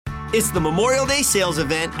It's the Memorial Day sales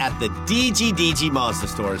event at the DGDG Mazda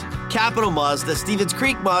stores. Capital Mazda, Stevens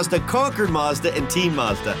Creek Mazda, Concord Mazda, and Team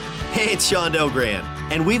Mazda. Hey, it's Sean Delgrand.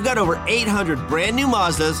 And we've got over 800 brand new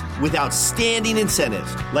Mazdas with outstanding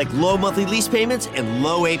incentives, like low monthly lease payments and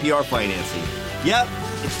low APR financing. Yep,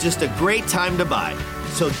 it's just a great time to buy.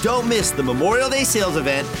 So don't miss the Memorial Day sales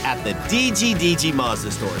event at the DGDG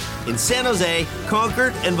Mazda stores in San Jose,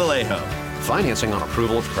 Concord, and Vallejo. Financing on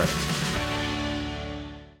approval of credit.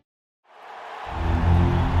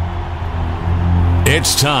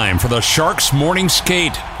 It's time for the Sharks Morning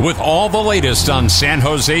Skate with all the latest on San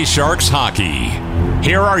Jose Sharks hockey.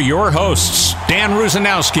 Here are your hosts, Dan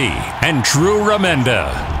Rusanowski and Drew Remenda.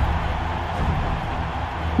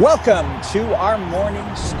 Welcome to our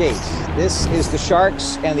morning skate. This is the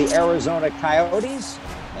Sharks and the Arizona Coyotes,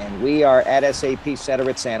 and we are at SAP Center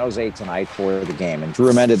at San Jose tonight for the game. And Drew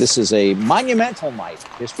Remenda, this is a monumental night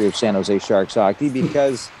in the history of San Jose Sharks hockey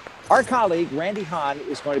because our colleague, Randy Hahn,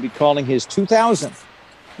 is going to be calling his 2000th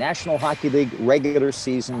National Hockey League regular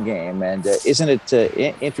season game. And isn't it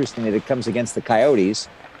interesting that it comes against the Coyotes,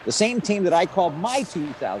 the same team that I called my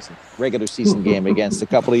 2000th regular season game against a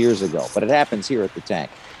couple of years ago. But it happens here at the Tank.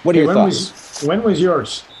 What are your thoughts? When was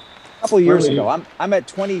yours? A couple of years ago. I'm at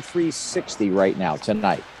 2360 right now,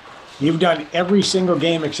 tonight. You've done every single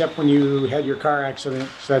game except when you had your car accident.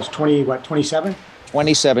 So that's 27?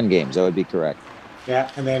 27 games, that would be correct.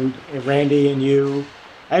 Yeah, and then Randy and you.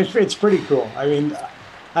 It's pretty cool. I mean,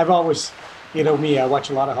 I've always, me, I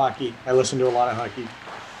watch a lot of hockey. I listen to a lot of hockey.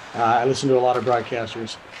 I listen to a lot of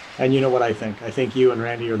broadcasters. And you know what I think. I think you and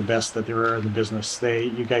Randy are the best that there are in the business.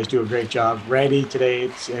 You guys do a great job. Randy,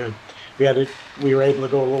 today, we were able to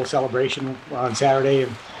go a little celebration on Saturday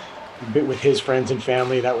and a bit with his friends and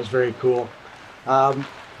family. That was very cool. I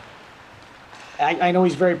know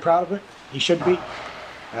he's very proud of it. He should be.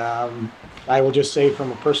 I will just say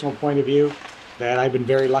from a personal point of view that I've been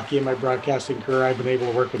very lucky in my broadcasting career. I've been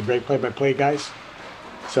able to work with great play-by-play guys.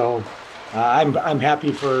 So I'm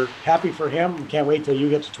happy for him. Can't wait till you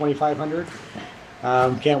get to 2,500.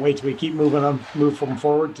 Can't wait till we keep move them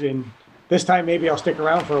forward. And this time maybe I'll stick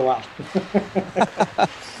around for a while.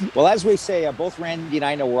 Well, as we say, both Randy and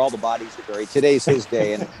I know where all the bodies are buried. Today's his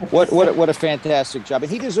day, and what a fantastic job.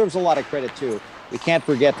 And he deserves a lot of credit too. We can't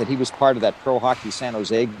forget that he was part of that Pro Hockey San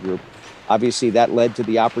Jose group. Obviously, that led to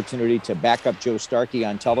the opportunity to back up Joe Starkey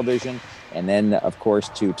on television, and then, of course,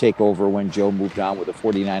 to take over when Joe moved on with the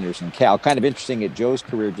 49ers and Cal. Kind of interesting that Joe's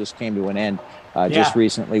career just came to an end just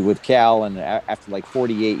recently with Cal, and after like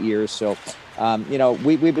 48 years. So,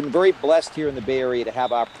 we've been very blessed here in the Bay Area to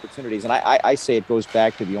have opportunities. And I say it goes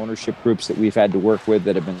back to the ownership groups that we've had to work with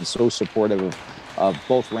that have been so supportive of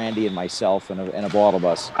both Randy and myself and of all of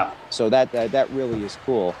us. So that really is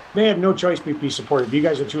cool. They have no choice but be supportive. You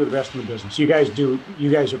guys are two of the best in the business. You guys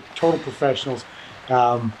are total professionals,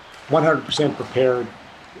 100% prepared.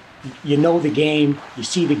 You know the game, you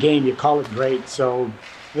see the game, you call it great. So,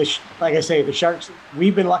 like I say, the Sharks,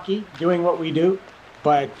 we've been lucky doing what we do,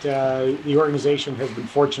 but the organization has been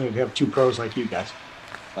fortunate to have two pros like you guys.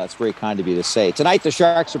 That's very kind of you to say. Tonight, the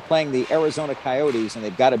Sharks are playing the Arizona Coyotes, and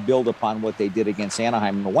they've got to build upon what they did against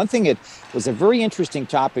Anaheim. One thing that was a very interesting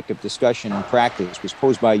topic of discussion in practice was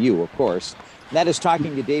posed by you, of course, and that is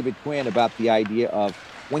talking to David Quinn about the idea of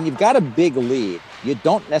when you've got a big lead, you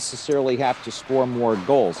don't necessarily have to score more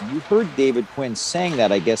goals. You heard David Quinn saying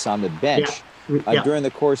that, I guess, on the bench during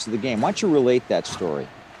the course of the game. Why don't you relate that story?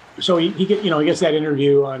 So he gets that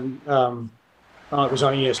interview on it was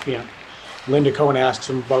on ESPN. Linda Cohen asks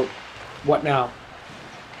him about what now,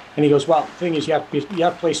 and he goes, "Well, the thing is, you have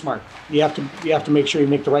to play smart. You have to make sure you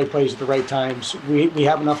make the right plays at the right times. We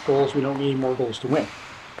have enough goals. We don't need more goals to win."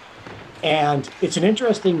 And it's an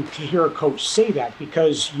interesting to hear a coach say that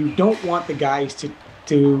because you don't want the guys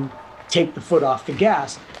to take the foot off the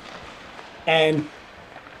gas and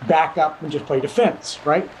back up and just play defense,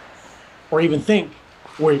 right? Or even think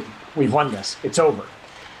we've won this. It's over.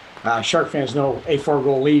 Shark fans know a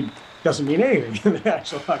 4-goal lead doesn't mean anything in the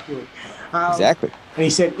National Hockey League. Exactly. And he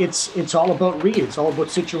said it's all about read. It's all about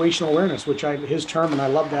situational awareness, which his term, and I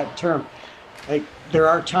love that term. Like, there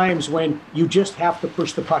are times when you just have to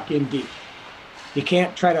push the puck in deep. You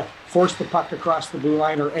can't try to force the puck across the blue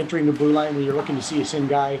line or entering the blue line when you're looking to see a sin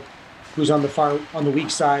guy who's on the weak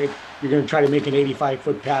side. You're going to try to make an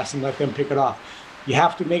 85-foot pass and let them pick it off. You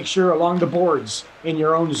have to make sure along the boards in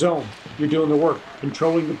your own zone you're doing the work,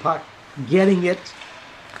 controlling the puck, getting it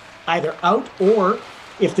either out, or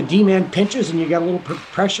if the D-man pinches and you got a little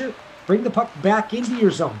pressure, bring the puck back into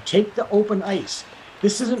your zone. Take the open ice.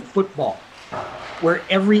 This isn't football where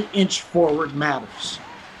every inch forward matters.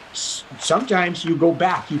 sometimes you go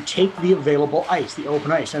back, you take the available ice, the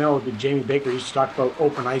open ice. I know that Jamie Baker used to talk about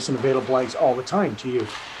open ice and available ice all the time to you.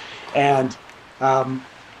 And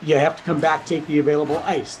you have to come back, take the available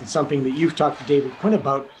ice. It's something that you've talked to David Quinn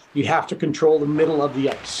about. You have to control the middle of the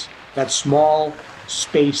ice, that small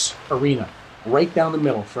space arena, right down the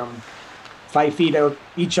middle, from 5 feet out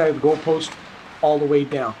each side of the goalpost all the way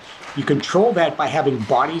down. You control that by having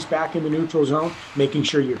bodies back in the neutral zone, making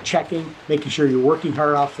sure you're checking, making sure you're working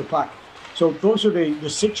hard off the puck. So those are the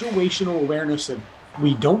situational awareness that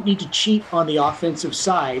we don't need to cheat on the offensive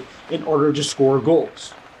side in order to score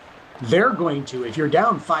goals. They're going to, if you're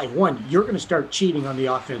down 5-1, you're going to start cheating on the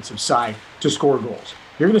offensive side to score goals.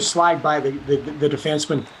 You're going to slide by the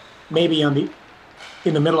defenseman, maybe in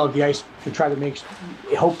the middle of the ice, to try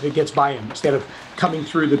to hope it gets by him instead of coming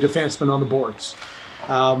through the defenseman on the boards.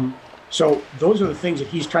 So those are the things that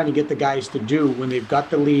he's trying to get the guys to do when they've got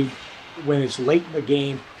the lead, when it's late in the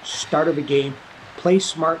game, start of the game. Play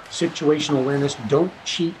smart, situational awareness. Don't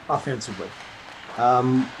cheat offensively.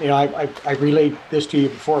 I relayed this to you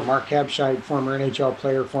before. Mark Habscheid, former NHL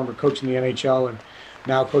player, former coach in the NHL, and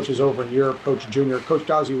now coaches over in Europe, Coach Junior. Coach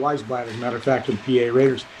Ozzy Weisblatt, as a matter of fact, of the PA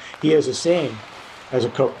Raiders. He has a saying as a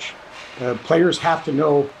coach. Players have to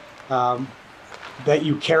know that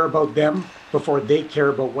you care about them before they care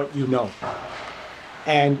about what you know.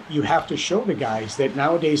 And you have to show the guys that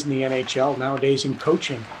nowadays in the NHL, nowadays in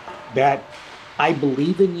coaching, that I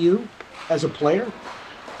believe in you as a player.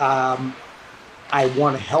 I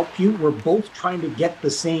want to help you. We're both trying to get the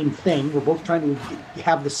same thing. We're both trying to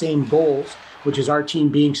have the same goals, which is our team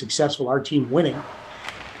being successful, our team winning.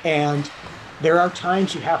 And there are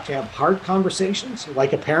times you have to have hard conversations,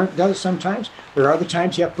 like a parent does sometimes. There are other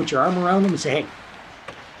times you have to put your arm around them and say, hey,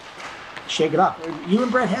 shake it off. You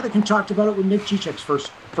and Brett Hedican talked about it with Nick Cicek's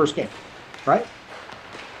first game, right?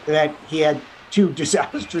 That he had 2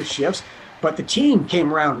 disastrous shifts, but the team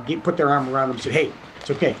came around and put their arm around him and said, hey,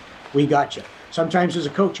 it's okay. We got you. Sometimes as a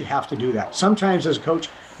coach, you have to do that. Sometimes as a coach,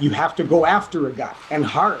 you have to go after a guy and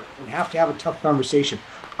hard and have to have a tough conversation.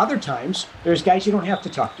 Other times, there's guys you don't have to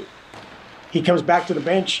talk to. He comes back to the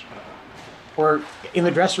bench or in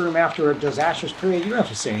the dressing room after a disastrous period, you don't have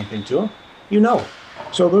to say anything to him. You know.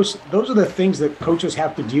 So those are the things that coaches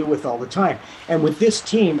have to deal with all the time. And with this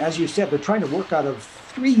team, as you said, they're trying to work out of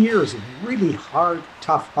 3 years of really hard,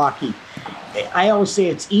 tough hockey. I always say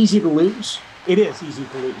it's easy to lose. It is easy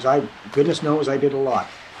to lose. Goodness knows I did a lot.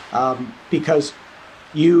 Because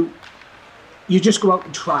you just go out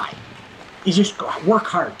and try. You just go out, work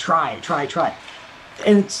hard, try.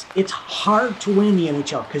 And it's hard to win in the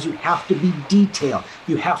NHL because you have to be detailed.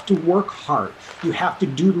 You have to work hard. You have to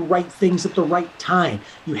do the right things at the right time.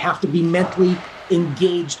 You have to be mentally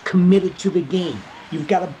engaged, committed to the game. You've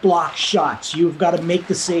got to block shots. You've got to make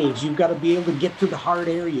the saves. You've got to be able to get to the hard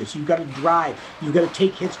areas. You've got to drive. You've got to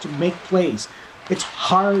take hits to make plays. It's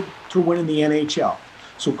hard to win in the NHL.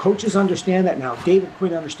 So coaches understand that now. David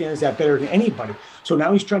Quinn understands that better than anybody. So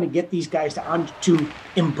now he's trying to get these guys to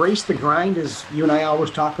embrace the grind, as you and I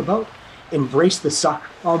always talk about, embrace the suck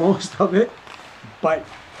almost of it. But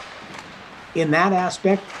in that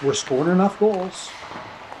aspect, we're scoring enough goals.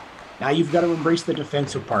 Now you've got to embrace the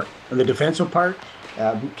defensive part. And the defensive part,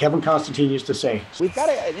 Kevin Constantine used to say, we've got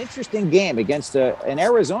an interesting game against an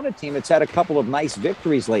Arizona team that's had a couple of nice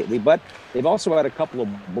victories lately, but they've also had a couple of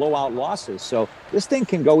blowout losses. So this thing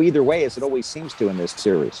can go either way, as it always seems to in this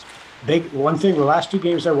series. One thing, the last 2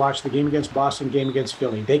 games I watched, the game against Boston, game against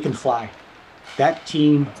Philly, they can fly. That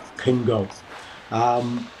team can go.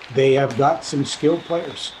 They have got some skilled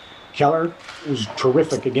players. Keller was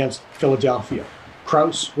terrific against Philadelphia.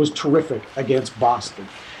 Krause was terrific against Boston.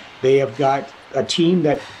 They have got a team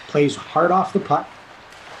that plays hard off the puck.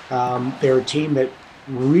 They're a team that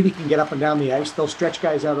really can get up and down the ice. They'll stretch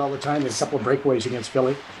guys out all the time. There's a couple of breakaways against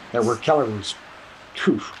Philly where Keller was,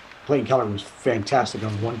 Clayton Keller was fantastic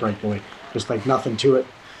on one breakaway, just like nothing to it.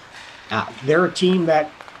 They're a team that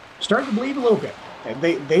started to bleed a little bit.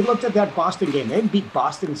 They looked at that Boston game. They hadn't beat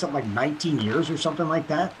Boston in something like 19 years or something like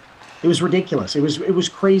that. It was ridiculous. It was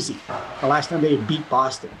crazy the last time they had beat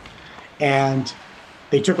Boston. And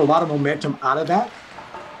they took a lot of momentum out of that,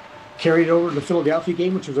 carried it over to the Philadelphia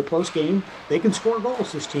game, which was a close game. They can score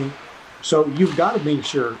goals, this team. So you've got to make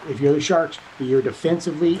sure, if you're the Sharks, that you're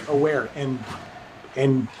defensively aware.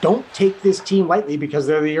 And don't take this team lightly because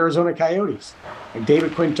they're the Arizona Coyotes. Like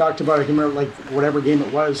David Quinn talked about, I can remember, like, whatever game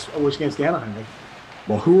it was against Anaheim. Like,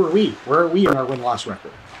 well, who are we? Where are we in our win-loss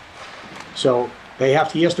record? So he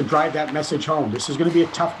has to drive that message home. This is going to be a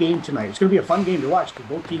tough game tonight. It's going to be a fun game to watch because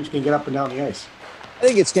both teams can get up and down the ice. I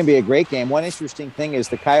think it's going to be a great game. One interesting thing is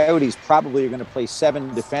the Coyotes probably are going to play 7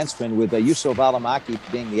 defensemen with Juuso Valimaki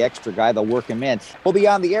being the extra guy. They'll work him in. We'll be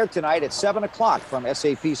on the air tonight at 7 o'clock from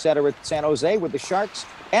SAP Center at San Jose with the Sharks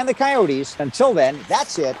and the Coyotes. Until then,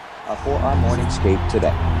 that's it for our morning skate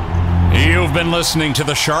today. You've been listening to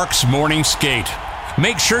the Sharks Morning Skate.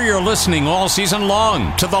 Make sure you're listening all season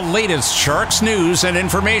long to the latest Sharks news and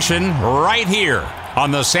information right here on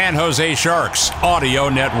the San Jose Sharks Audio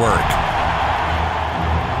Network.